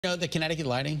You know, the Connecticut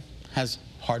Lighting has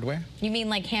hardware? You mean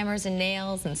like hammers and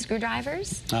nails and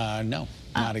screwdrivers? No,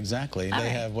 not exactly. They right.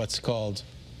 have what's called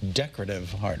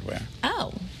decorative hardware.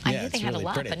 Oh, I knew they had really a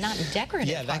lot, pretty. but not decorative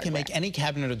Yeah, that can make any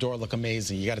cabinet or door look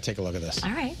amazing. You got to take a look at this.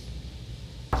 All right.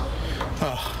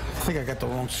 Oh, I think I got the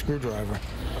wrong screwdriver.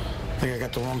 I think I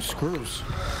got the wrong screws.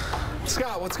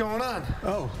 Scott, what's going on?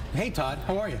 Oh, hey Todd,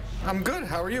 how are you? I'm good.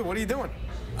 How are you? What are you doing?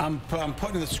 I'm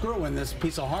putting the screw in this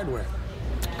piece of hardware.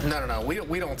 No.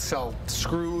 We don't sell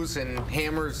screws and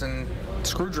hammers and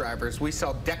screwdrivers. We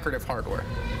sell decorative hardware.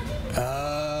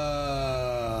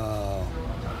 Oh.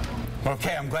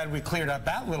 Okay, I'm glad we cleared up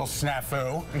that little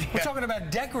snafu. We're talking about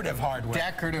decorative hardware.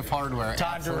 Decorative hardware.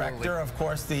 Todd, absolutely. Director, of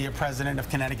course, the president of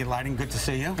Connecticut Lighting. Good to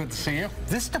see you. Good to see you.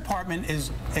 This department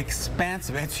is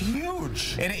expansive. It's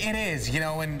huge. It is, you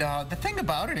know, and the thing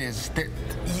about it is that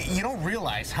you don't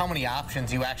realize how many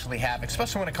options you actually have,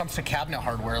 especially when it comes to cabinet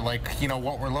hardware, like, you know,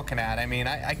 what we're looking at. I mean,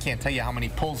 I can't tell you how many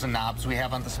pulls and knobs we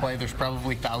have on display. There's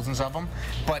probably thousands of them.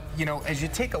 But, you know, as you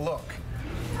take a look,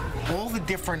 all the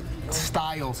different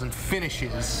styles and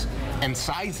finishes and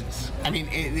sizes, I mean,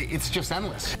 it's just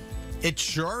endless. It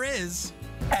sure is.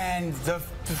 And the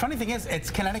funny thing is,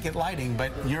 it's Connecticut Lighting,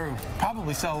 but you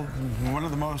probably sell one of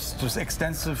the most just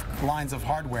extensive lines of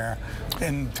hardware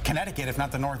in Connecticut, if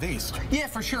not the Northeast. Yeah,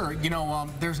 for sure. You know,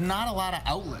 there's not a lot of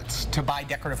outlets to buy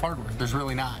decorative hardware. There's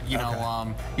really not. You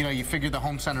know, you figure the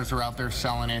home centers are out there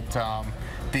selling it.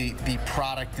 The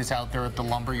product is out there at the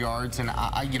lumber yards, and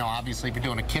you know, obviously, if you're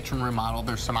doing a kitchen remodel,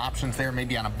 there's some options there,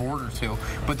 maybe on a board or two.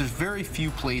 But there's very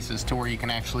few places to where you can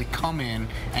actually come in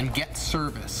and get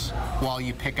service while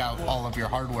you pick out all of your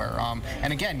hardware.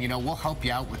 And again, you know, we'll help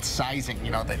you out with sizing.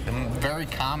 You know, the very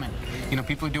common. You know,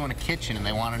 people are doing a kitchen and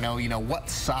they want to know, you know, what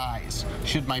size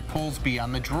should my pulls be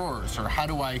on the drawers, or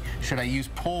should I use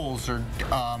pulls or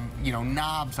you know,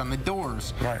 knobs on the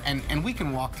doors? Right. And we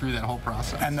can walk through that whole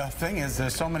process. And the thing is,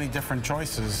 there's so many different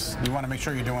choices. You want to make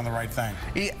sure you're doing the right thing.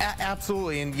 Yeah,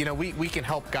 absolutely, and you know, we can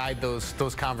help guide those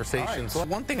conversations. Right.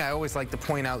 One thing I always like to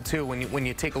point out too, when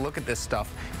you take a look at this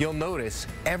stuff, you'll notice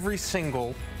every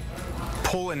single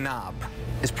pull and knob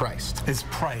is priced. Is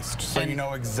priced, so you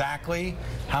know exactly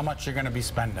how much you're going to be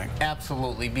spending.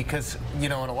 Absolutely, because, you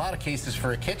know, in a lot of cases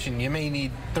for a kitchen, you may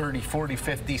need 30, 40,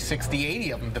 50, 60,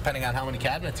 80 of them, depending on how many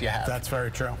cabinets you have. That's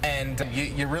very true. And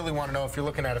you really want to know if you're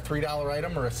looking at a $3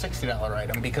 item or a $60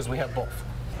 item, because we have both.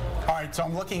 All right, so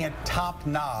I'm looking at Top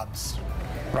Knobs.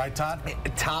 Right, Todd?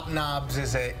 Top Knobs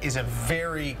is a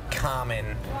very common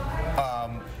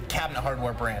cabinet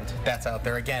hardware brand that's out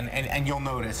there. Again, and you'll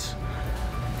notice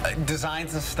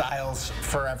designs and styles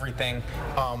for everything,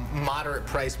 moderate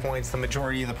price points. The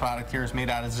majority of the product here is made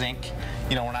out of zinc.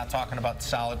 You know, we're not talking about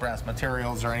solid brass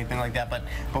materials or anything like that,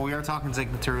 but we are talking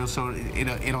zinc materials, so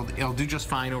it'll do just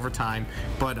fine over time,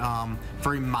 but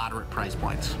very moderate price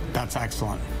points. That's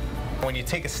excellent. When you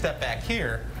take a step back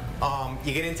here,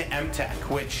 you get into M-Tech,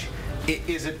 which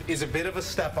is a bit of a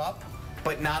step up,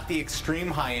 but not the extreme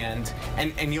high end,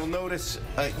 and you'll notice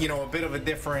you know, a bit of a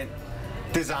different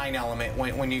design element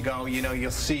when you go. You know,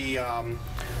 you'll see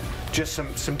just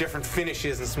some different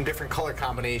finishes and some different color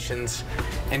combinations,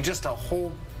 and just a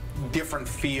whole different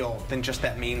feel than just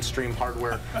that mainstream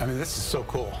hardware. I mean, this is so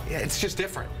cool. Yeah, it's just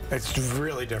different. It's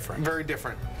really different. Very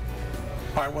different.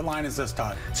 All right, what line is this,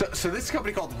 Todd? So this is a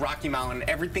company called Rocky Mountain.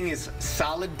 Everything is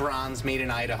solid bronze, made in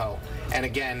Idaho. And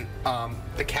again,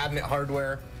 the cabinet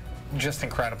hardware, just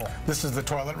incredible. This is the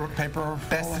toilet paper roller?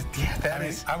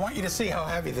 I want you to see how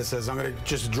heavy this is. I'm going to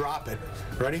just drop it.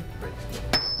 Ready?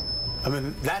 I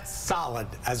mean, that's solid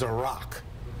as a rock.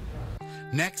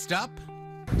 Next up.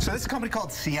 So this is a company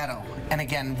called Sieto. And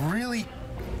again, really,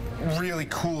 really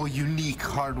cool, unique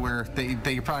hardware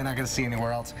that you're probably not going to see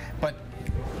anywhere else. But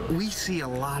we see a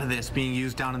lot of this being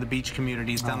used down in the beach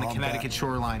communities, down the Connecticut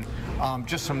shoreline.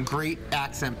 Just some great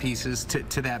accent pieces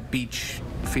to that beach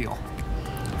feel.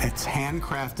 It's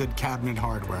handcrafted cabinet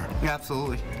hardware.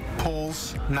 Absolutely.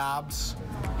 Pulls, knobs,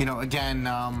 you know, again,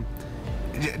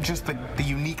 just the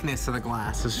uniqueness of the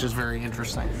glass is just very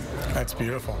interesting. That's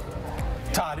beautiful.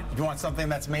 Todd, you want something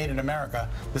that's made in America?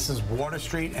 This is Water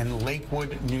Street in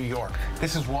Lakewood, New York.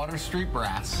 This is Water Street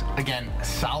brass. Again,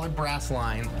 solid brass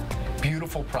line,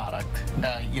 beautiful product.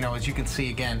 You know, as you can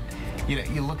see, again,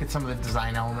 you look at some of the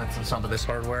design elements of some of this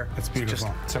hardware. It's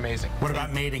beautiful. It's amazing. What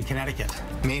about made in Connecticut?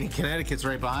 Made in Connecticut's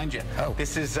right behind you. Oh.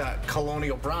 This is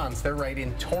Colonial Bronze. They're right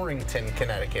in Torrington,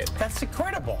 Connecticut. That's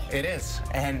incredible. It is.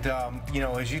 And, you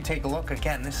know, as you take a look,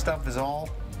 again, this stuff is all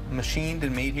machined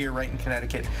and made here right in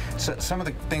Connecticut. So some of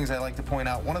the things I like to point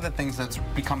out, one of the things that's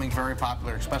becoming very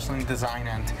popular, especially in the design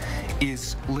end,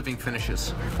 is living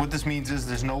finishes. What this means is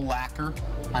there's no lacquer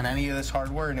on any of this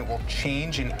hardware, and it will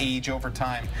change and age over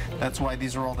time. That's why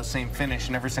these are all the same finish,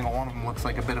 and every single one of them looks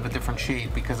like a bit of a different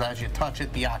shade, because as you touch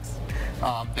it, they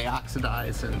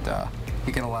oxidize, and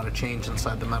you get a lot of change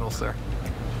inside the metals there.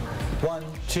 1,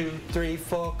 2, 3,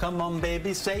 4, come on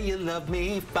baby, say you love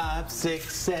me 5,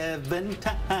 6, 7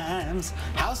 times.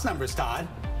 House numbers, Todd.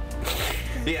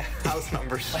 Yeah, house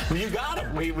numbers. You got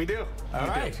them. We do. All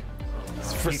right.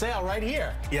 It's for sale right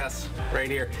here. Yes, right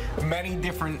here. Many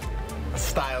different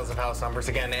styles of house numbers.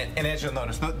 Again, and as you'll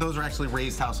notice, those are actually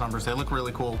raised house numbers. They look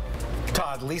really cool.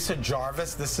 Todd, Lisa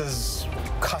Jarvis, this is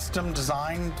custom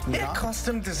designed? Yeah,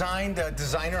 custom designed,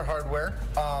 designer hardware.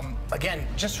 Again,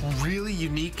 just really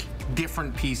unique,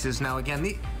 different pieces. Now, again,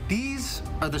 these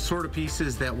are the sort of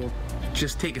pieces that will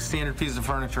just take a standard piece of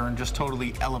furniture and just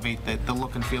totally elevate the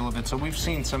look and feel of it. So we've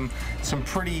seen some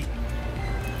pretty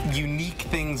unique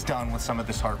things done with some of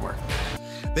this hardware.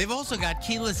 They've also got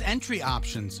keyless entry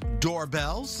options,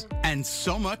 doorbells, and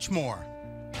so much more.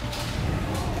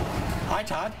 Hi,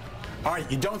 Todd. All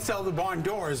right, you don't sell the barn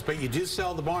doors, but you do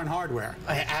sell the barn hardware.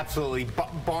 Absolutely.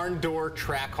 Barn door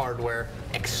track hardware,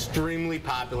 extremely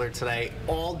popular today.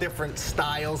 All different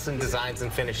styles and designs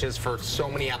and finishes for so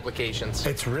many applications.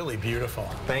 It's really beautiful.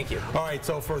 Thank you. All right,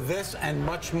 so for this and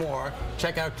much more,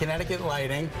 check out Connecticut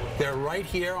Lighting. They're right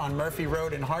here on Murphy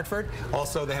Road in Hartford.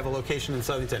 Also, they have a location in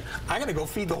Southington. I gotta go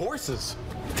feed the horses.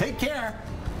 Take care.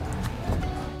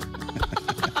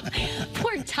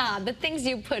 Poor Todd, the things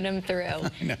you put him through.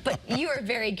 But you are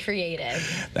very creative.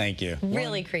 Thank you.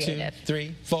 Really 1, creative. 2,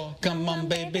 3, 4, come on,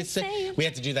 baby, say. We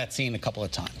had to do that scene a couple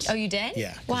of times. Oh, you did?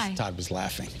 Yeah. 'Cause Why? Todd was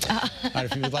laughing. All right,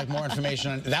 if you would like more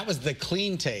information on, that was the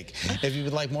clean take. If you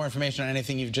would like more information on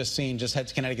anything you've just seen, just head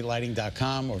to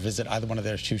ConnecticutLighting.com or visit either one of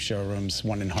their 2 showrooms,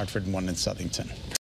 one in Hartford and one in Southington.